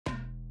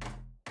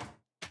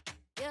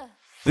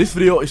This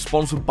video is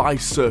sponsored by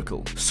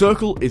Circle.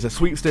 Circle is a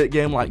sweepstake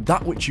game like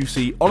that which you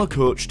see on a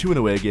coach to an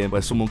away game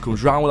where someone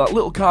comes round with that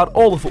little card,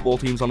 all the football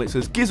teams on it,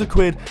 says gives a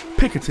quid,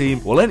 pick a team,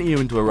 we'll enter you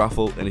into a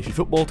raffle, and if your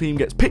football team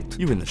gets picked,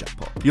 you win the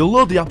jackpot. You'll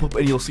load the app up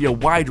and you'll see a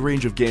wide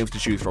range of games to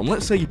choose from.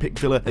 Let's say you pick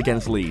Villa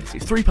against Leeds.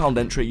 It's £3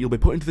 entry, you'll be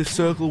put into this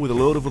circle with a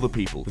load of other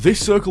people.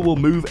 This circle will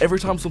move every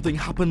time something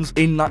happens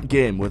in that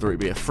game, whether it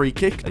be a free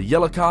kick, a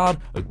yellow card,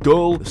 a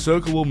goal, the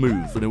circle will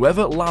move. And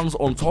whoever lands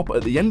on top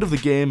at the end of the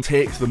game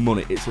takes the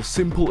money. It's as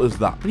simple as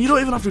that. And you don't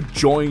even have to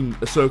join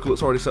a circle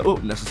that's already set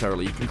up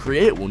necessarily. You can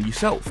create one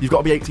yourself. You've got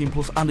to be 18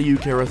 plus and a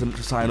UK resident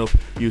to sign up.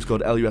 Use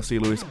code LUFC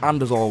Lewis,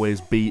 and as always,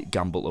 be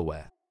gamble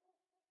aware.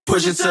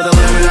 Push it to the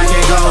limit, I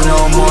can't go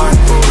no more.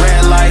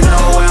 Red light,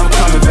 no way, I'm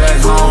coming back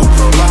home.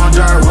 Long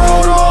dirt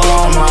road, all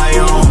on my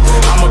own.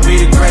 I'ma be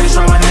the greatest,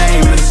 write my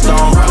name in the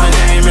stone. Write my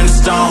name in the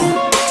stone.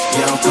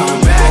 Yeah, I'm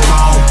coming back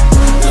home.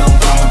 Yeah, I'm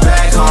coming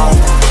back home.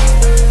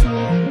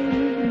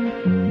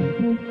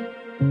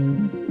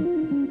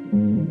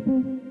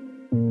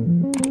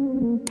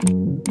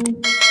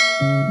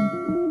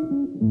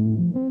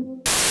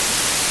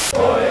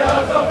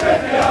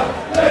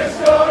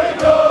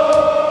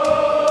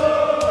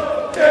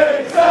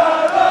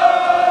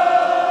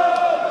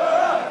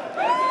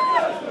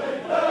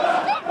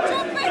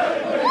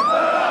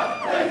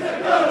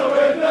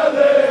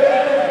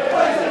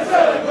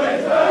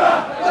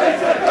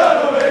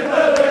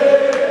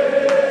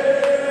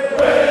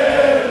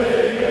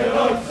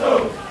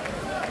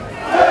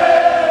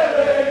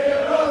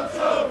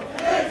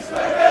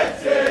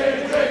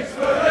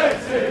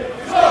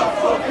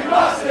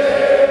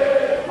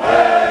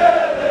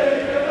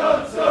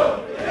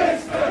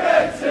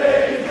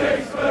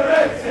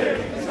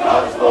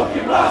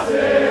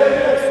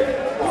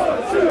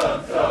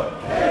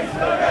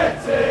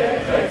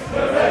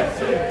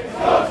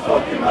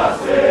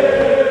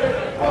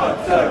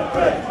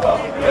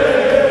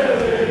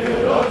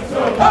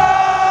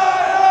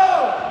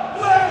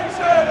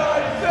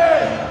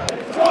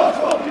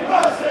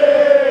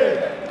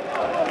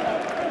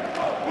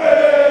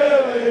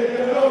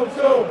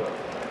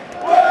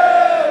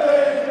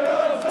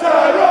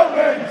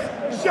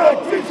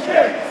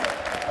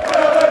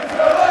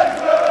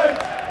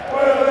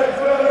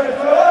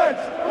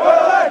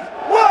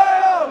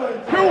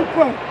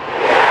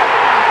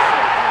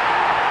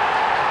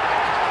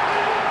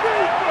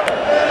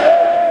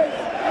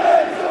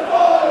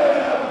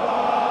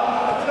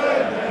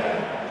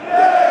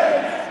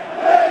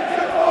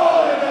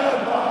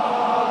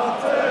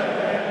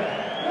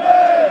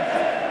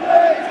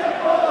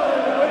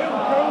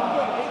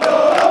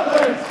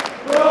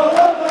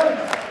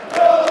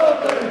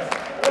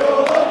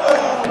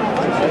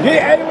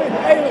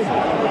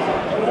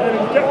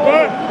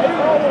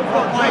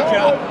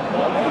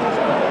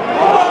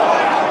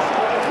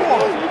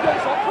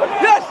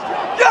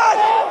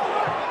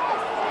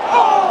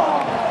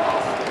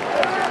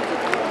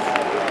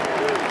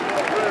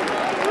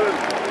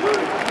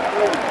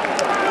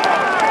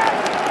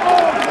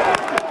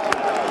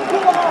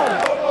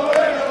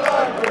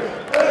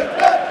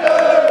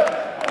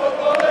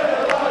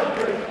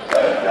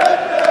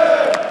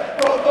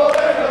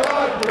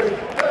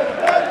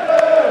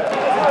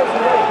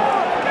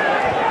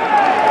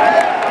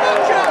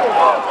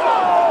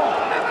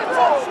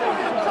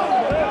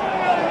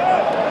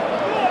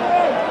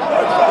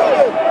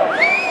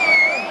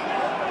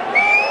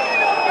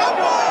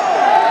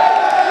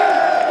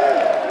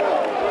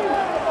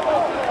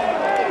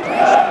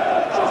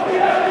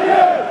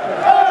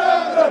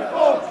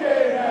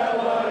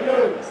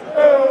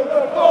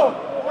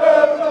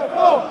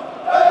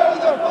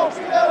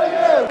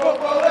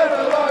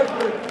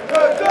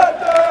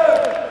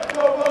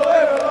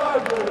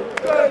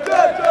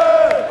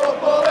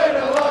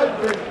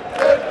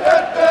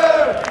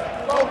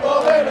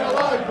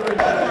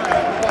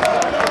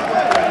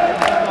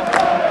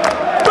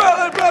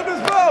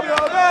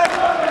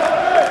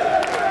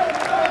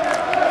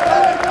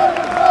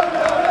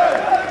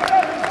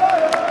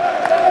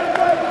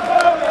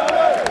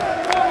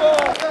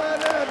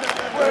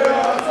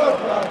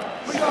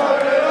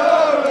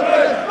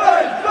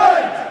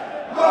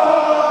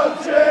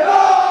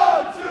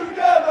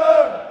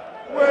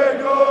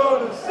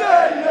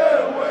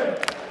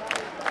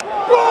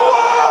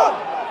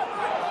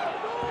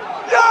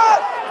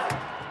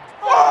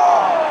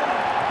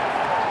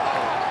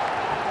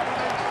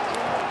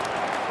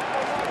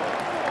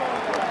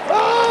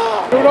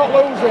 Do not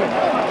lose it.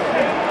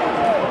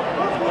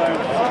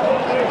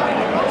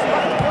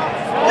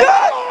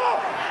 Yes!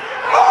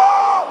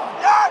 Oh!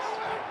 Yes!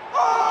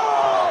 Oh!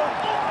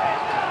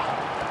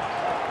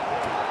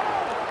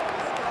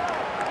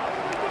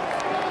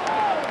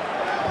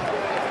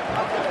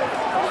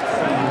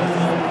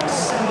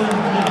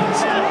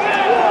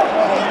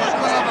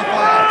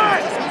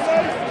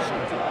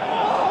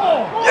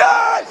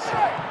 Yes!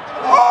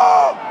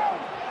 Oh!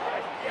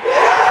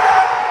 Yes!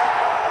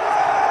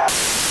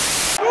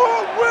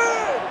 Good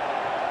win!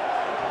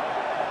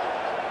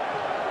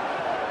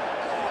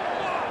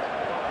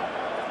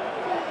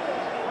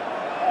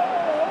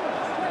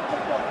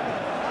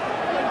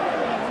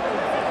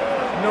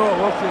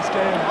 love this game.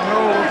 No,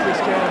 I love this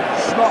game.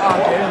 It's not our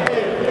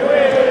game.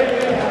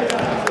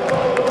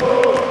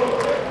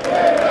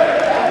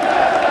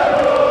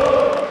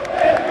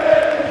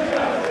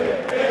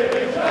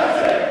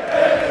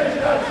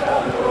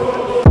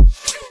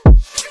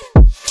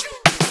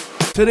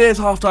 Today's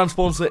halftime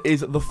sponsor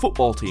is the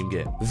football team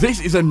game. This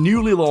is a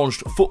newly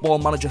launched football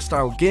manager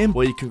style game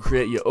where you can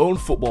create your own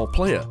football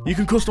player. You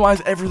can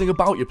customize everything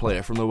about your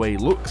player, from the way he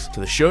looks, to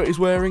the shirt he's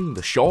wearing,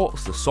 the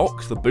shorts, the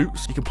socks, the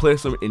boots. You can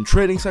place them in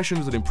training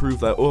sessions and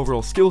improve their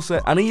overall skill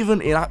set, and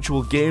even in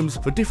actual games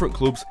for different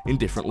clubs in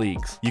different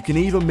leagues. You can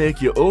even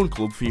make your own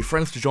club for your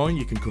friends to join.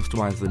 You can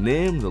customize the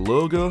name, the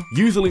logo.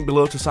 Use the link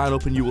below to sign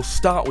up and you will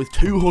start with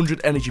 200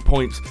 energy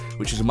points,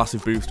 which is a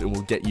massive boost and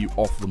will get you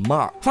off the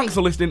mark. Thanks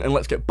for listening, and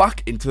let's get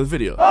back into the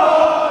video.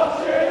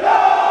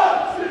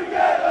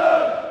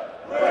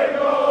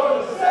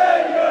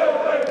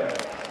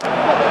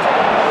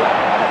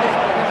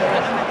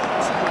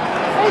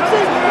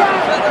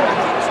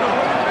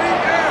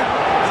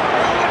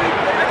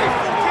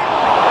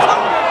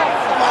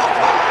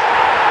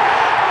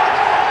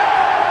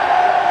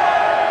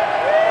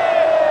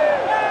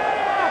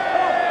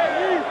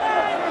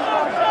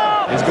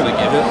 He's going to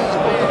give it.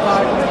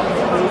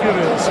 He'll give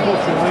it a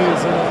smoke and Leeds,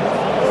 isn't it?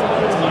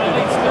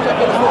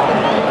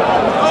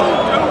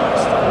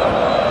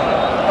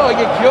 Oh,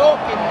 you're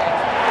joking.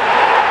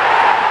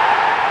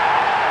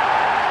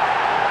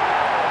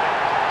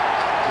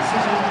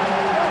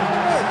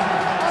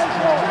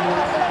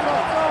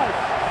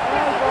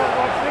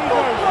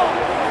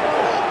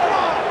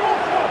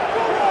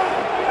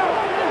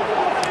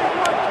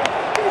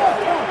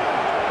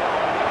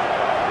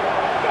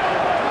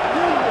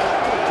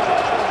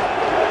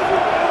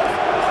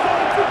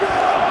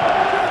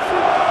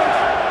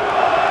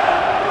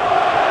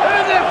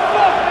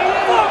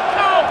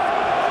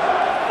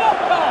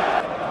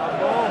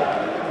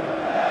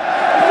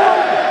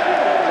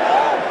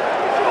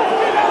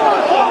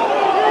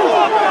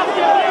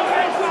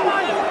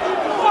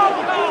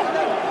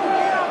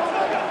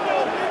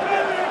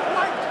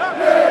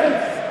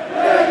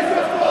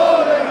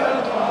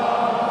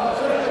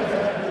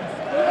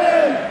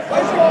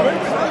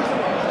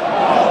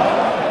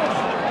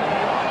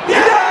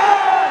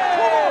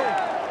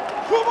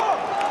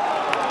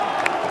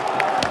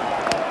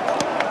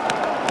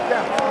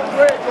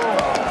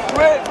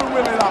 Great for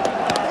winning that.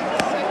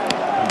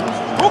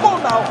 Come on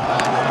now.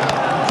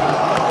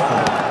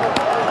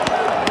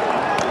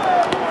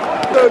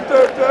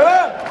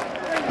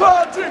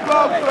 Patrick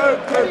Bamford.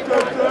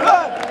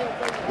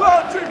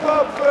 Patrick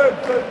Bamford.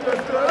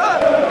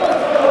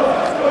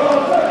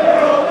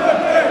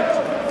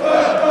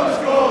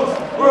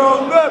 We're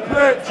on the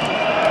pitch.